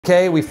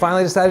Okay, we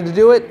finally decided to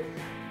do it.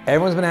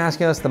 Everyone's been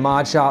asking us, the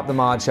mod shop, the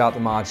mod shop, the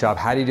mod shop,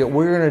 how do you do it?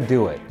 We're gonna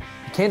do it.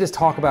 You can't just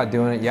talk about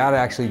doing it, you gotta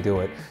actually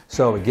do it.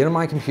 So we get on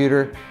my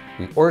computer,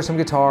 we order some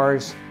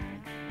guitars,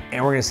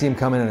 and we're gonna see them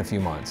come in a few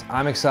months.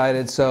 I'm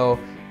excited, so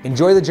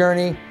enjoy the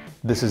journey.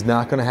 This is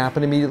not gonna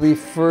happen immediately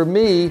for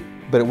me,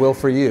 but it will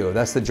for you.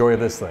 That's the joy of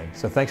this thing.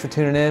 So thanks for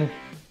tuning in,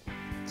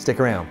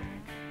 stick around.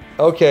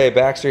 Okay,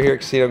 Baxter here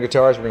at Casino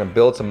Guitars. We're gonna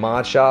build some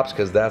mod shops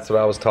because that's what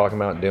I was talking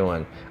about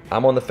doing.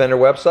 I'm on the Fender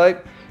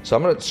website, so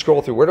I'm gonna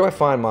scroll through. Where do I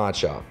find mod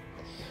shop?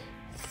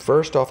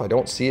 First off, I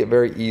don't see it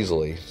very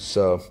easily,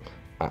 so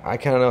I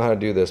kind of know how to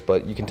do this,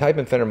 but you can type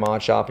in Fender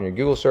Mod Shop in your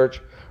Google search,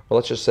 or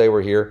let's just say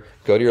we're here.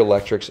 Go to your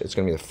electrics. It's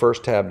gonna be the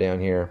first tab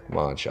down here,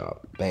 mod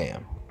shop.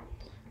 Bam.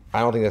 I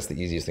don't think that's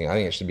the easiest thing. I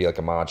think it should be like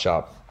a mod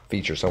shop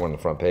feature somewhere on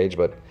the front page,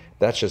 but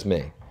that's just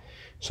me.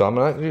 So I'm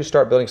not gonna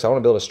start building, so I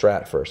wanna build a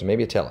Strat first, and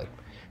maybe a Tele.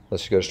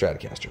 Let's just go to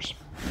Stratocasters.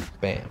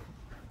 Bam.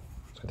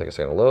 It's gonna take a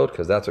second to load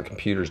because that's what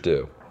computers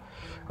do.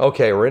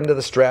 Okay, we're into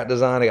the Strat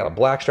design. I got a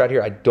black Strat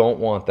here. I don't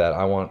want that.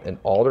 I want an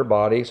alder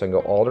body, so I can go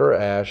alder or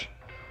ash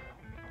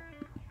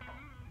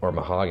or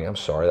mahogany. I'm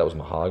sorry, that was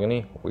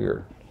mahogany.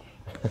 Weird.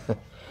 I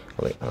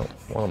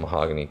don't want a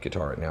mahogany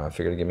guitar right now. I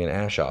figured it'd give me an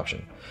ash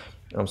option.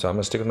 So I'm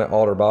gonna stick with my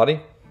alder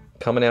body.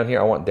 Coming down here,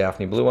 I want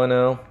Daphne Blue, I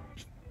know.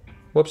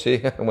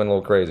 Whoopsie, I went a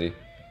little crazy.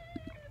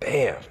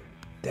 Bam,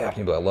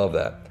 Daphne Blue, I love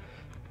that.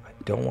 I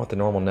don't want the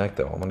normal neck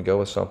though. I'm gonna go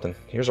with something.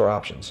 Here's our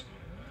options.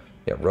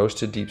 You got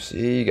roasted deep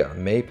C, you got a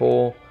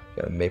maple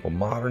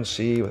modern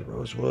C with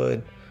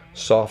rosewood,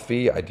 soft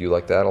V, I do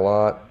like that a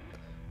lot.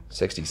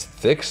 60s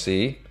thick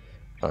C.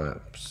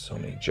 So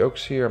many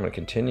jokes here. I'm gonna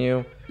continue.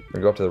 We're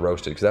gonna go up to the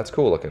roasted because that's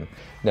cool looking.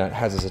 Now it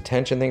has this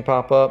attention thing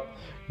pop up.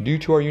 Due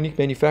to our unique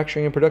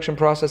manufacturing and production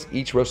process,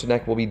 each roasted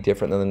neck will be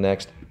different than the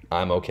next.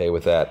 I'm okay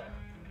with that.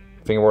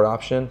 Fingerboard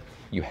option,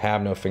 you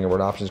have no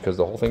fingerboard options because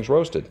the whole thing's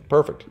roasted.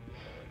 Perfect.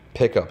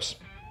 Pickups.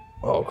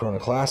 Oh, Chrono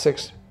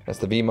Classics. That's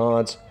the V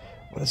mods.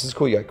 Well, this is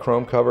cool. You got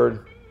chrome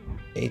covered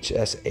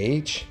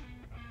HSH,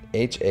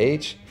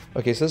 HH.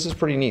 Okay, so this is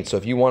pretty neat. So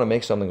if you want to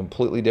make something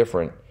completely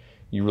different,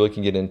 you really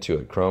can get into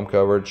it. Chrome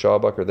covered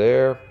Shawbucker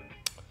there.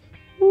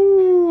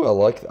 Ooh, I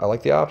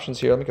like the options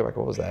here. Let me go back.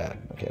 What was that?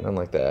 Okay, nothing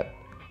like that.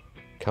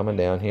 Coming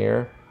down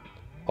here,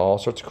 all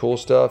sorts of cool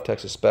stuff.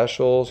 Texas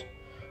specials.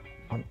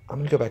 I'm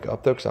gonna go back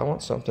up though because I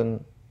want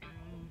something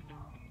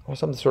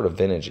sort of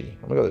vintagey.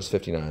 I'm gonna go with this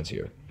 59s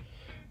here.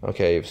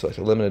 Okay, you've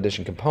selected a limited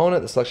edition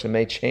component. The selection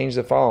may change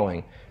the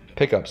following.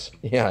 Pickups.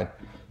 Yeah,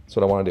 that's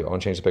what I want to do. I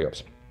want to change the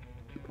pickups.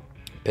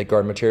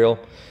 Pickguard material.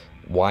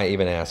 Why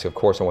even ask? Of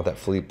course I want that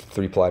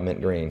 3-ply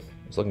mint green.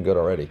 It's looking good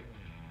already.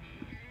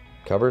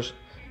 Covers.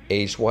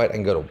 Aged white. I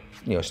can go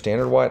to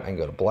standard white. I can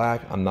go to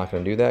black. I'm not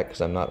going to do that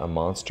because I'm not a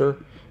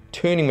monster.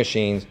 Tuning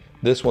machines.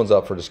 This one's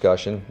up for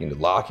discussion. You can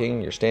do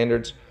locking, your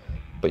standards.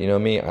 But you know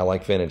me, I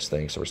like vintage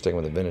things, so we're sticking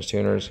with the vintage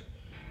tuners.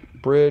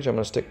 Bridge, I'm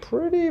going to stick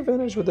pretty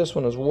vintage with this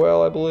one as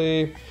well, I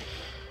believe.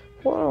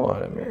 What do I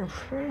want in here?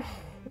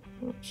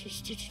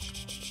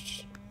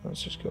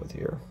 Let's just go with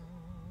here.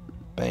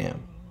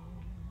 Bam.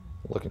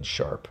 Looking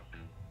sharp.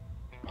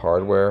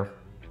 Hardware.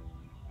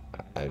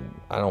 I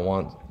don't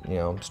want,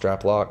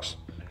 strap locks.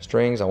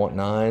 Strings, I want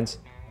 9s.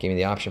 Give me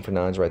the option for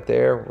 9s right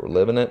there. We're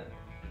living it.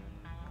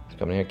 Let's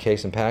come in here,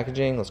 case and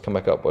packaging. Let's come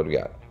back up. What do we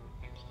got?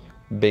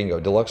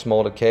 Bingo. Deluxe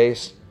molded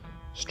case.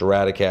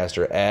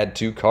 Stratocaster. Add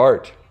to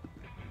cart.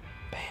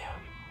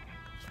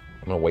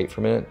 I'm gonna wait for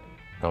a minute.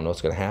 I don't know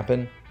what's gonna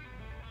happen.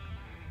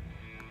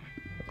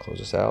 I'll close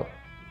this out.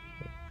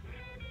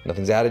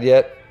 Nothing's added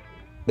yet.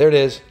 There it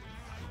is.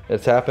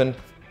 It's happened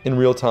in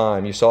real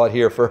time. You saw it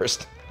here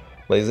first.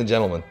 Ladies and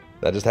gentlemen,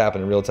 that just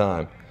happened in real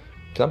time.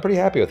 So I'm pretty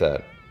happy with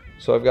that.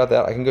 So I've got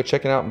that. I can go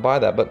check it out and buy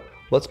that, but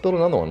let's build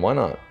another one. Why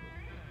not?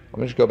 I'm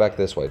gonna just go back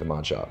this way, the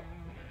mod shop.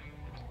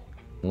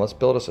 And let's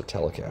build us a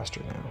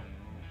Telecaster now.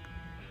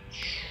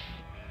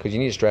 Because you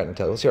need a Strat and a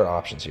Tele. Let's see our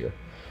options here.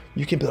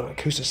 You can build an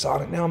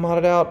Acoustasonic now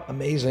modded out.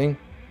 Amazing.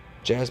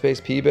 Jazz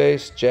bass, P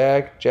bass,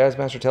 Jag, Jazz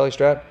Master Tele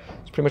Strat.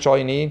 It's pretty much all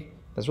you need.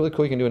 That's really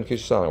cool. You can do an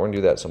Acoustasonic. We're going to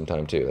do that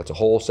sometime too. That's a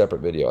whole separate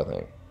video, I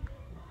think.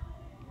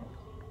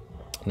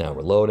 Now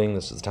we're loading.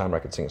 This is the time where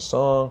I can sing a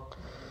song.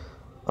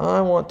 I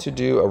want to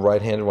do a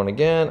right-handed one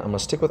again. I'm going to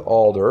stick with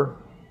alder.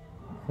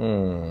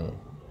 Let's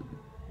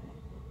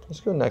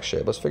go next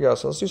shape. Let's figure out.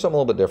 So let's do something a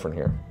little bit different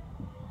here.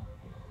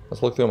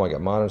 Let's look through them. I got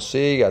modern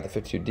C, got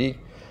the 52D.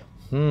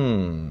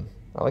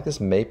 I like this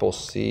maple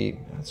C.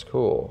 That's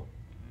cool.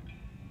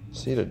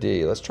 C to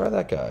D. Let's try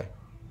that guy.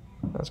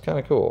 That's kind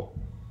of cool.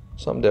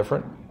 Something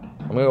different.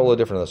 I'm going to go a little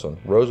different on this one.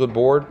 Rosewood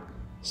board.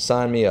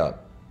 Sign me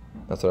up.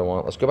 That's what I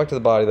want. Let's go back to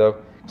the body, though,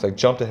 because I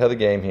jumped ahead of the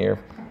game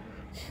here.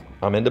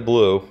 I'm into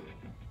blue.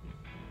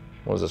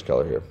 What is this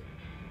color here?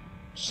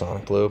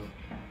 Sonic blue.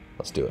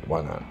 Let's do it.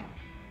 Why not?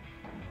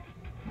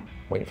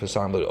 Waiting for the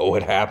Sonic blue. Oh,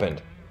 it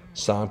happened.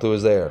 Sonic blue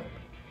is there.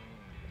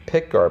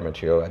 Pickguard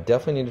material. I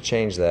definitely need to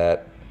change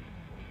that.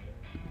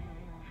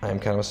 I am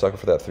kind of a sucker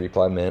for that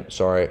 3-ply mint.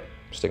 Sorry,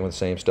 I'm sticking with the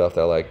same stuff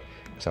that I like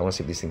because I want to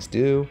see what these things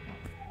do.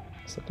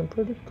 It's looking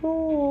pretty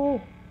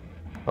cool.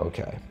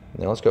 Okay,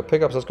 now let's go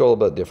pickups. Let's go a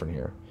little bit different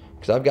here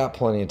because I've got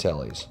plenty of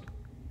tellies.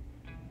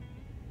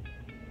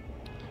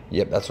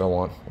 Yep, that's what I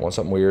want. I want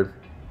something weird.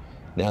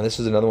 Now this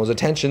is another one's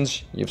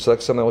attentions. You've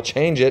selected something that will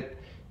change it,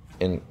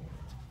 and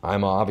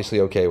I'm obviously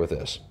okay with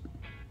this.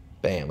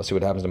 Bam, let's see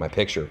what happens to my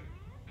picture.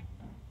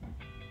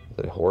 Is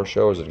it a horror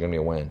show or is it gonna be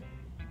a win?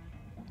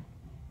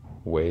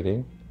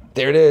 Waiting.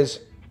 There it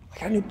is. I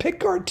got a new pick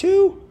guard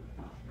too.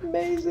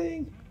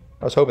 Amazing.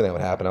 I was hoping that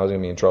would happen. I was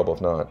gonna be in trouble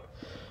if not.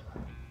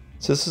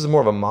 So this is more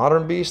of a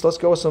modern beast. Let's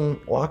go with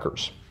some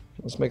lockers.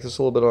 Let's make this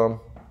a little bit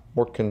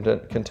more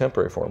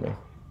contemporary for me.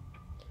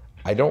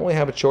 I don't really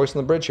have a choice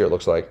on the bridge here, it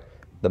looks like.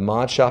 The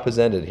mod shop has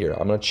ended here.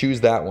 I'm gonna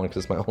choose that one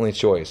because it's my only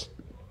choice.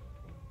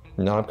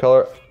 Knob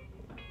color.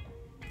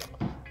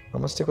 I'm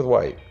gonna stick with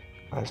white.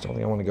 I just don't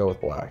think I want to go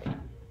with black.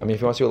 I mean,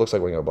 if you want to see what it looks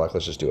like when you go black,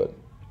 let's just do it.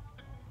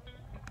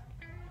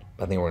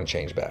 I think we're gonna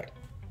change back.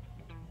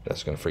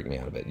 That's gonna freak me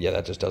out a bit. Yeah,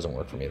 that just doesn't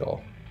work for me at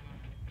all.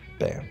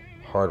 Bam.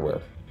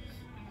 Hardware.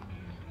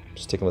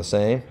 Sticking with the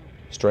same.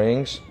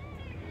 Strings.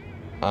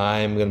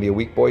 I'm gonna be a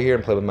weak boy here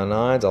and play with my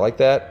nines. I like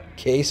that.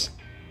 Case.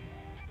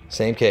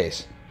 Same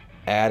case.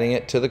 Adding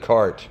it to the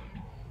cart.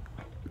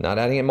 Not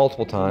adding it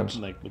multiple times.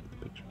 Like, look at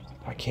the pictures.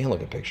 I can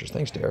look at pictures.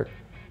 Thanks, Derek.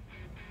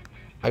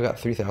 I got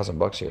 3,000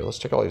 bucks here. Let's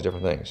check all these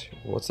different things.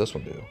 What's this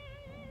one do?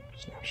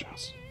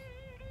 Snapshots.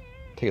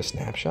 Take a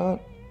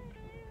snapshot?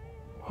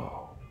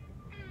 Oh.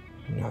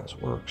 You know how this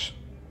works.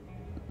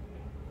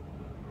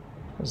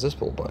 What's this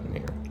little button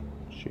here?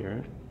 Share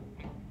it.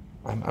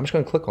 I'm just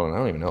going to click on it. I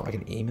don't even know. I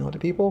can email it to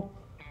people?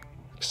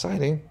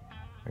 Exciting.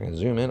 I can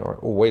zoom in. Or,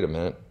 oh, wait a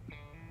minute.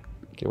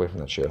 Get away from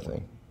that share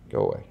thing.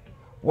 Go away.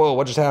 Whoa,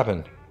 what just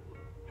happened?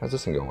 How's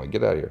this thing go away?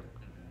 Get out of here.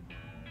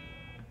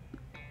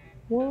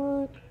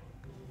 What?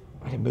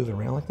 I can move it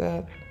around like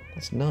that?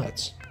 That's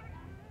nuts.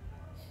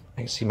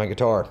 I can see my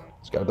guitar.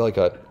 It's got a belly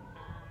cut.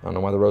 I don't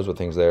know why the rosewood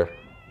thing's there.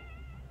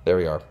 There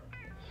we are.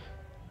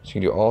 So you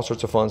can do all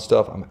sorts of fun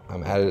stuff.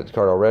 I'm added to the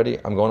cart already.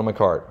 I'm going to my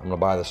cart. I'm going to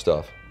buy this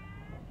stuff.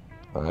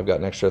 I've got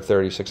an extra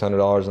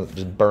 $3,600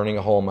 just burning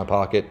a hole in my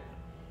pocket.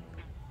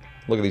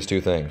 Look at these two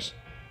things.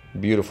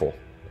 Beautiful.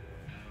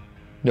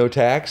 No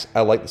tax.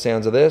 I like the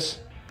sounds of this.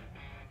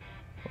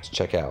 Let's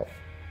check out.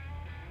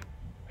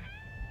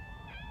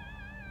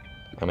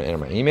 I'm going to enter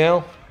my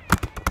email.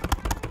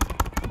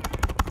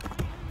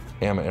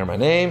 And I'm going to enter my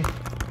name.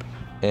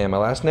 And my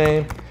last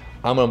name.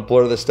 I'm going to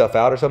blur this stuff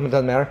out or something. It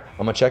doesn't matter.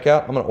 I'm going to check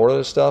out. I'm going to order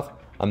this stuff.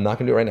 I'm not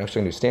going to do it right now. I'm just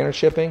going to do standard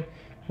shipping,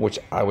 which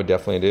I would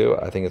definitely do.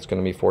 I think it's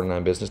going to be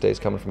 49 business days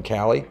coming from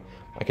Cali.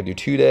 I could do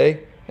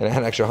 2-day and add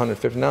an extra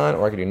 159,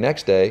 or I could do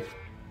next day,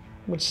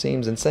 which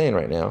seems insane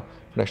right now,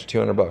 for an extra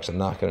 200 bucks. I'm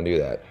not going to do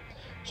that.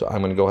 So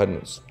I'm going to go ahead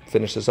and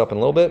finish this up in a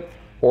little bit,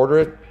 order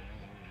it,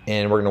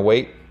 and we're going to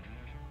wait.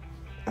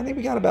 I think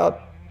we got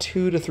about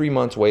 2 to 3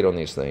 months wait on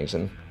these things,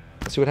 and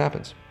let's see what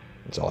happens.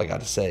 That's all I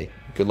got to say.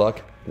 Good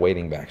luck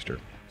waiting, Baxter.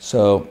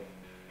 So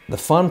the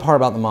fun part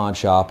about the mod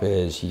shop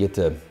is you get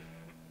to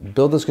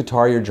build this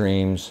guitar of your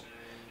dreams,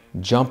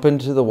 jump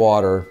into the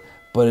water,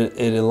 but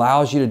it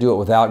allows you to do it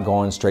without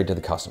going straight to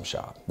the custom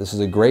shop. This is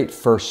a great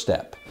first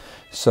step.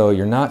 So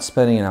you're not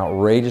spending an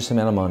outrageous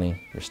amount of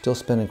money. You're still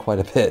spending quite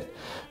a bit,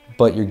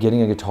 but you're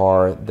getting a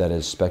guitar that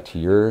is spec to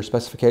your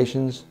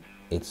specifications.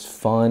 It's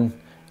fun.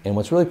 And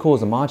what's really cool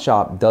is the mod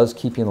shop does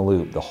keep you in the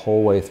loop the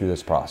whole way through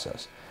this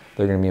process.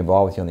 They're going to be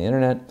involved with you on the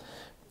internet.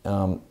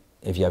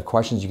 If you have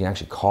questions, you can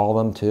actually call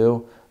them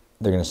too.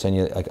 They're going to send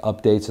you like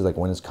updates of like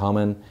when it's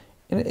coming.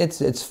 And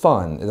it's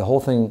fun. The whole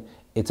thing,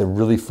 it's a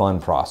really fun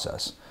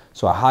process.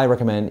 So I highly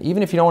recommend,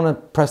 even if you don't want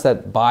to press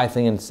that buy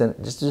thing and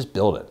send, just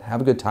build it. Have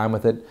a good time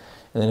with it.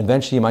 And then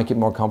eventually you might get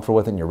more comfortable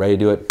with it and you're ready to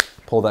do it.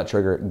 Pull that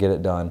trigger, get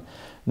it done.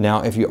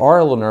 Now, if you are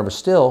a little nervous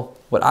still,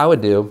 what I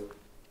would do,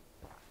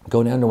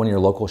 go down to one of your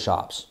local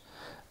shops.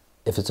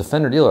 If it's a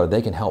Fender dealer,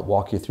 they can help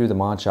walk you through the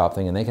mod shop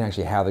thing, and they can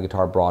actually have the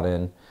guitar brought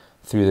in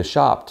through the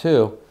shop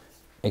too.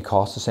 It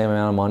costs the same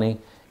amount of money,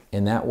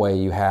 and that way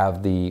you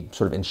have the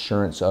sort of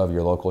insurance of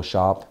your local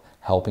shop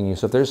helping you.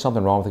 So if there's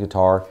something wrong with the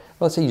guitar,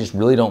 let's say you just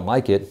really don't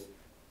like it,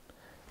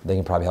 they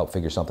can probably help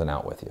figure something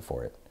out with you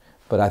for it.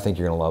 But I think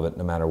you're gonna love it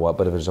no matter what.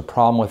 But if there's a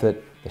problem with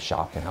it, the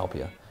shop can help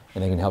you,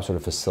 and they can help sort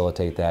of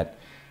facilitate that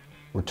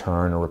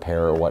return or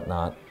repair or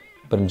whatnot.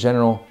 But in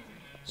general,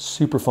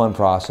 super fun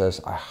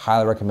process. I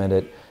highly recommend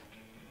it.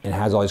 It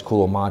has all these cool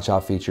little mod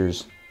shop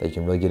features that you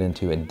can really get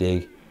into and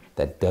dig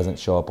that doesn't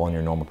show up on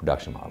your normal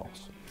production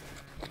models.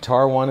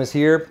 Guitar one is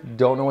here.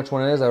 Don't know which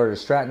one it is. I ordered a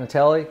Strat and a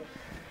Tele.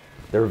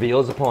 The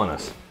reveal is upon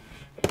us.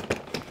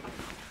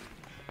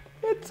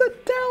 It's a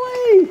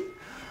Tele! I'm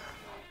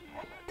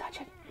gonna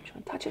touch it. I'm just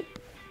gonna touch it.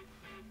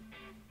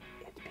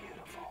 It's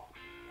beautiful.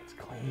 It's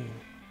clean.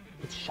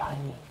 It's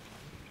shiny.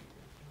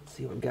 Let's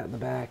see what we've got in the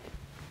back.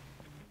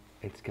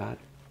 It's got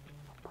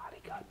a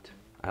body cut.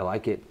 I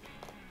like it.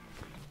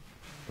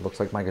 It looks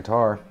like my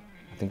guitar.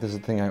 I think this is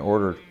the thing I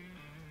ordered.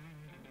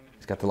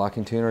 It's got the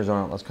locking tuners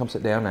on it. Let's come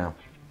sit down now.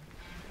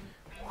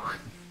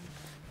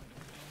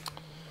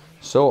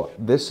 So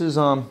this is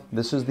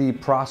the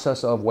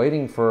process of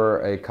waiting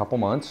for a couple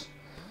months.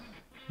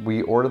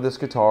 We ordered this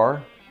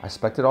guitar I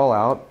spec'd it all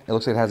out. It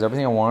looks like it has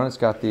everything I wanted. It's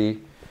got the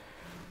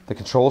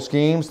control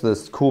schemes,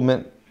 this cool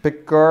mint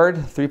pick guard,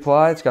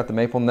 3-ply. It's got the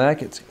maple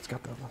neck. It's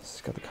got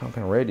the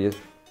compound radius.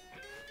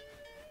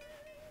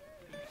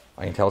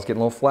 I can tell it's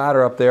getting a little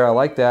flatter up there. I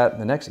like that.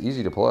 The neck's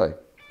easy to play.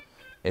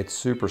 It's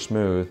super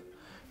smooth.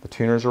 The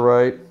tuners are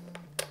right.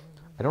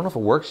 I don't know if it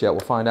works yet. We'll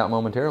find out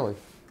momentarily.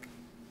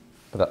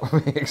 But that will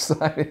be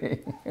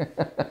exciting.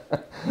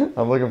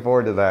 I'm looking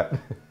forward to that.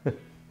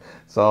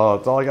 So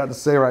that's all I got to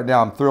say right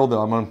now. I'm thrilled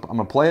though. I'm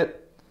gonna play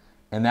it,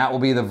 and that will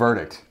be the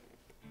verdict.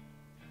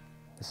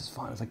 This is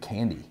fun. It's like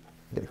candy.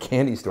 At a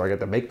candy store, I got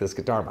to make this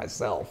guitar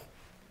myself.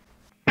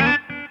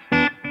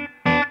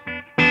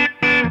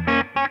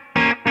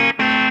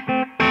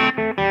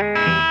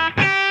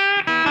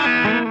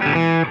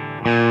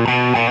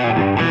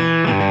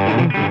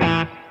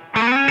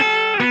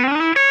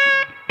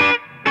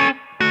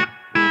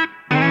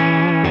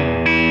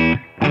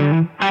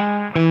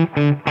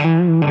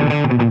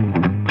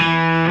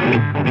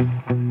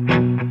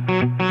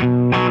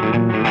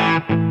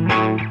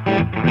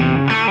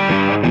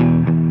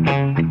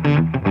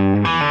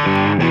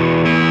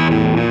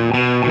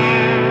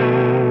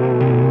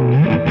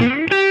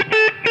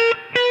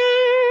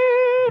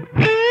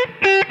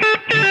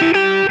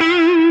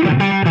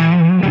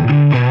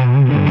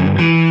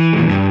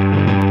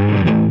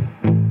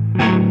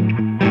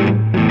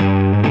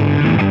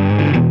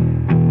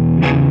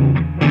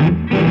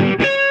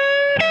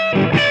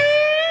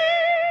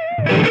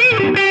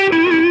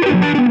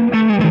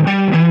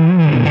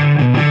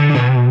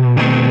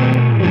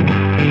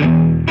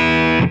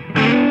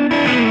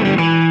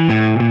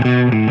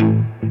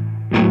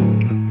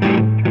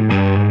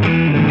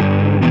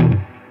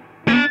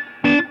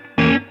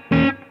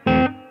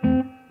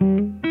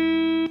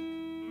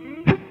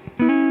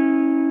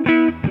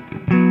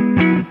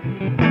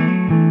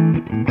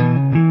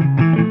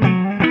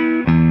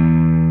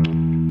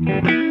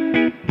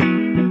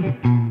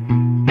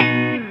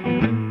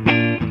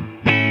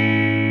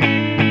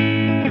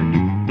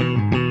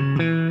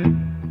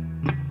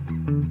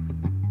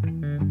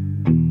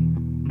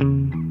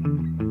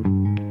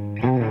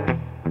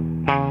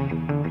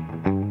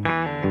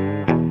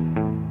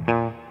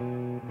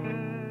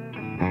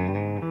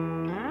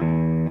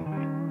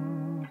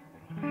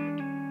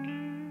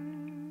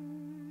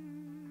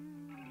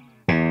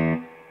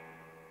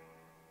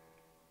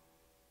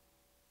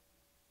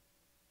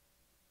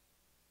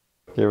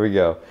 Here we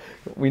go.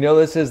 We know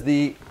this is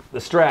the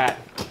Strat.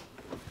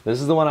 This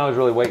is the one I was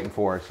really waiting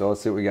for, so let's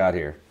see what we got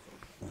here.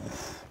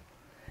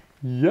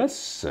 Yes,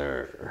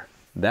 sir.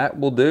 That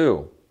will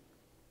do.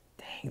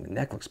 Dang, the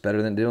neck looks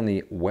better than it did on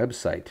the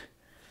website.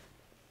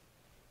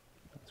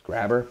 Let's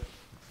grab her.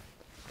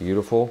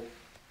 Beautiful.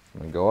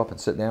 I'm gonna go up and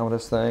sit down with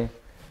this thing.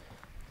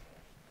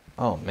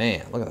 Oh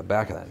man, look at the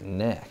back of that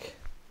neck.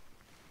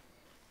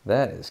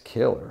 That is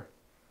killer.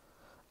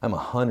 I'm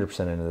 100%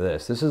 into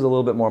this. This is a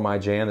little bit more my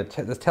jam. The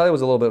Telly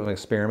was a little bit of an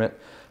experiment.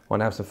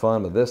 Want to have some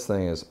fun, but this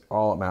thing is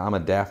all about. I'm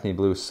a Daphne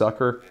Blue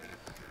sucker.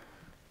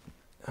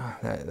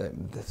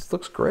 This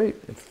looks great.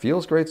 It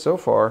feels great so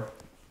far.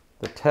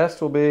 The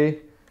test will be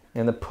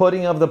in the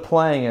pudding of the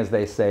playing, as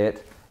they say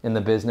it in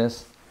the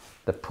business.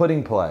 The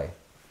pudding play.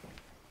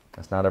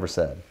 That's not ever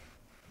said.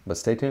 But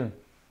stay tuned.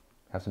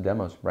 Have some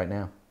demos right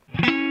now.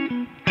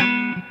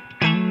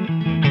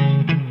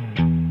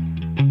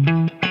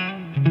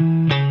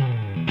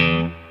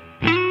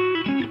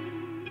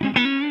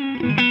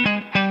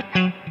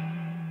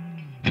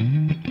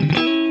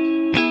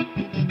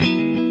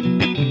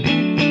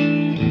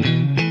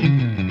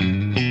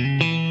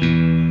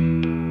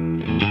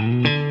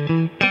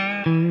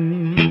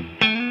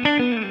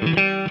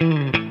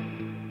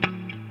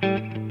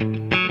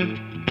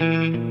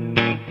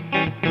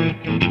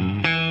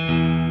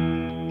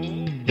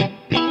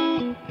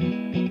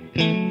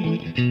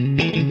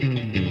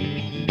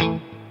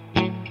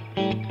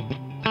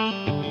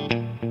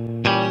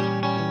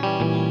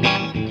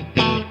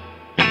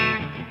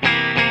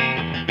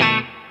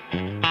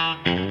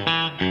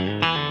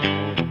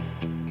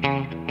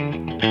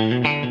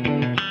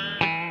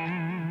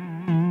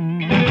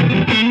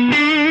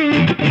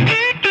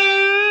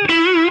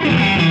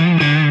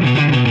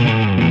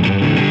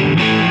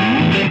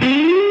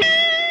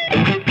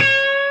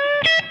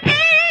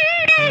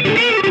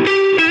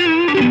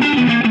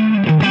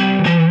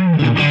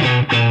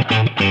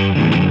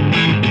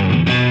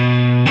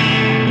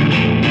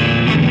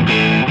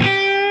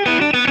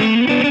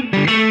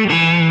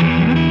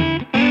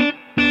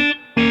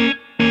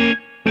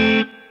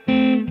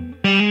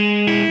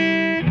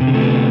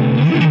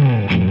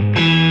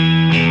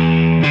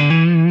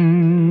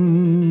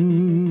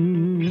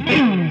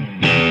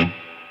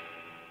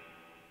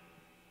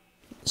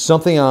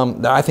 Something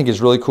that I think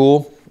is really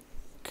cool,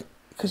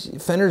 because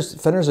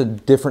Fender's a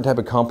different type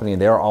of company,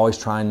 and they're always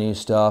trying new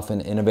stuff and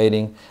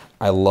innovating.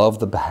 I love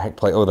the back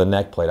plate, or the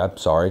neck plate, I'm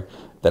sorry,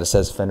 that it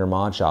says Fender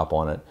Mod Shop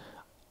on it.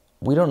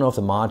 We don't know if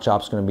the Mod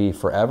Shop's going to be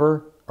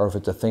forever, or if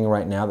it's a thing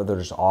right now that they're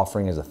just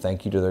offering as a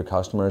thank you to their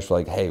customers for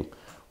like, hey,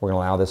 we're going to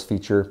allow this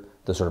feature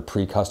the sort of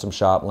pre-custom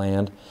shop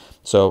land.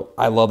 So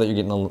I love that you're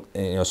getting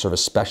a sort of a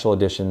special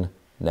edition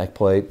neck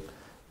plate.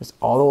 Just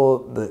all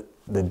the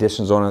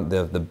additions on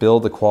it, the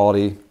build, the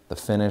quality, the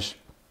finish.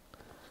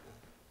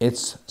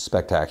 It's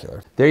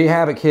spectacular. There you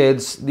have it,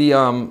 kids.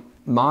 The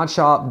Mod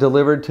Shop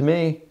delivered to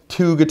me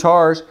 2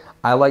 guitars.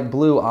 I like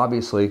blue,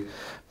 obviously,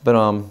 but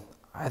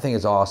I think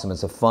it's awesome.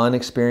 It's a fun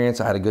experience.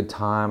 I had a good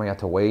time. I got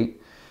to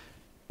wait.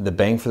 The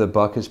bang for the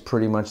buck is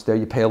pretty much there.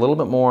 You pay a little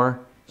bit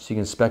more so you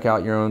can spec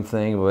out your own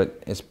thing,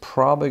 but it's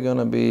probably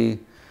gonna be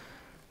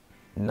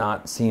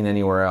not seen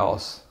anywhere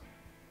else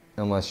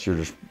unless you're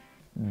just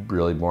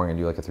really boring and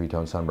do like a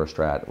 3-tone Sunburst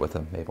Strat with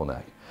a maple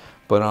neck.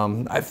 But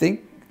I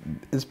think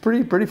it's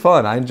pretty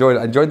fun. I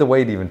enjoyed the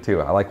wait even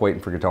too. I like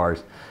waiting for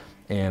guitars.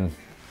 And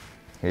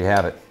here you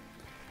have it.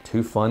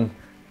 2 fun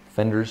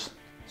Fenders,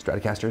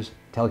 Stratocasters,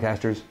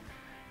 Telecasters,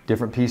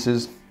 different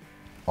pieces,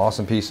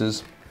 awesome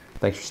pieces.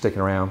 Thanks for sticking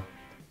around.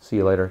 See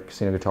you later.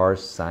 Casino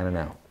Guitars signing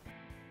out.